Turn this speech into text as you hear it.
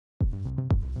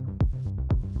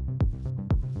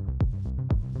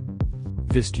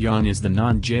Vistian is the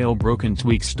non-jailbroken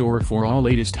tweak store for all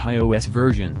latest iOS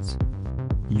versions.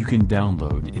 You can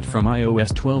download it from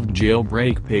iOS 12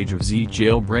 jailbreak page of the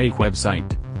jailbreak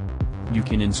website. You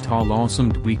can install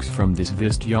awesome tweaks from this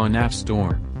Vistian App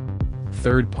Store.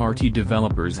 Third-party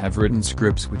developers have written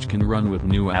scripts which can run with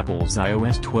new Apple's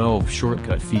iOS 12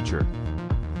 shortcut feature.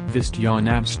 Vistian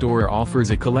App Store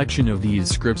offers a collection of these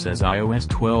scripts as iOS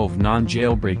 12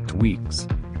 non-jailbreak tweaks.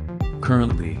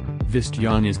 Currently,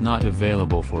 Vistian is not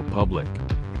available for public.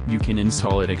 You can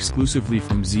install it exclusively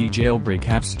from the Jailbreak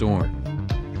App Store.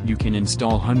 You can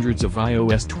install hundreds of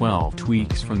iOS 12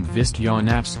 tweaks from Vistian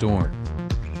App Store.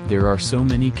 There are so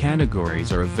many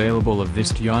categories are available of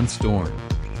Vistian Store.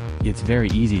 It's very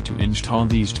easy to install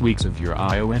these tweaks of your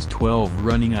iOS 12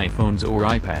 running iPhones or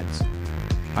iPads.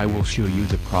 I will show you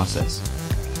the process.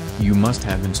 You must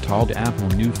have installed Apple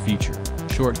New Feature,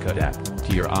 Shortcut app,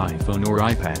 to your iPhone or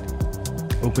iPad.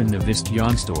 Open the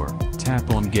Vistian Store,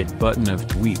 tap on Get button of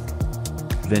tweak.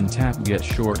 Then tap Get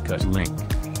Shortcut link.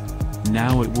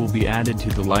 Now it will be added to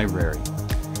the library.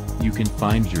 You can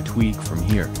find your tweak from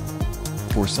here.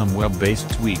 For some web-based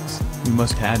tweaks, you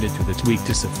must add it to the Tweak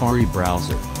to Safari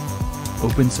browser.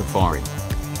 Open Safari.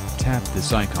 Tap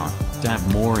this icon, tap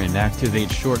More and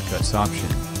activate Shortcuts option.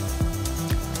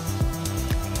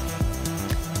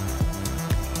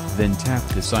 Then tap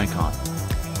this icon.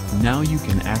 Now you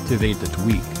can activate the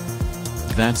tweak.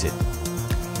 That's it.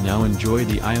 Now enjoy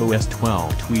the iOS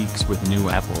 12 tweaks with new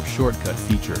Apple shortcut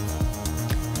feature.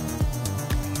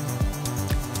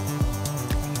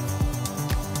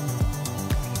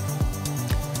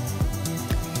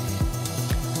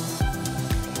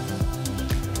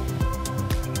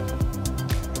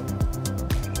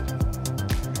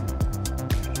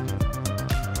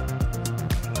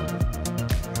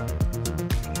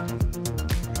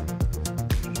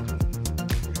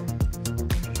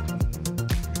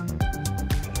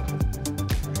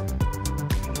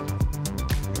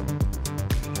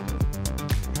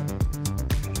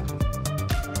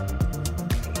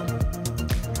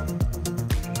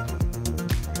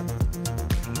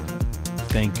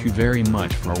 Thank you very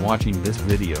much for watching this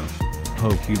video.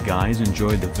 Hope you guys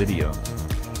enjoyed the video.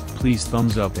 Please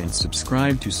thumbs up and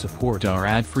subscribe to support our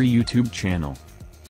ad-free YouTube channel.